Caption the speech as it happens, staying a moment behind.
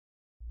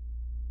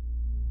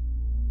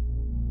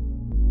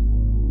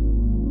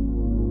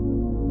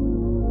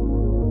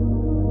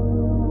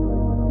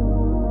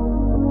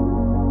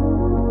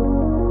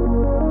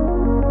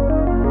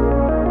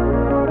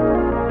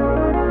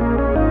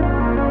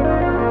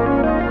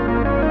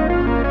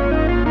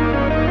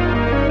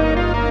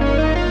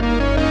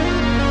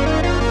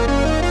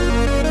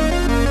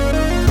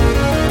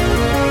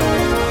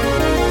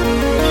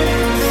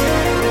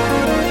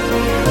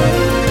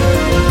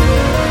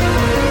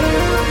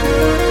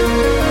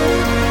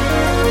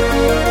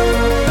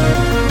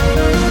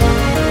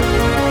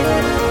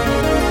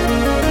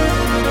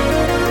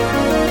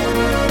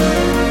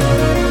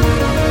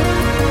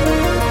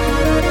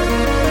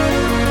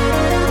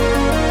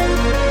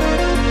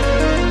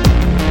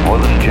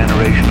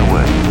generation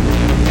away.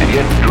 And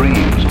yet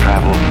dreams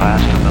travel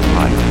faster than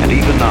light. And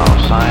even now,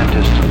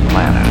 scientists and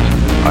planners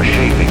are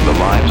shaping the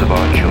lives of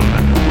our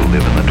children who will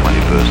live in the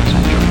 21st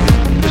century.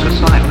 His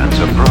assignments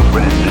are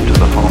programmed into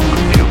the home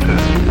computer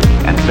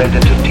and fed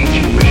into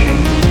teaching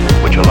machines,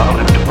 which allow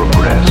him to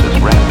progress as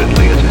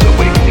rapidly as his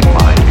awakening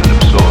mind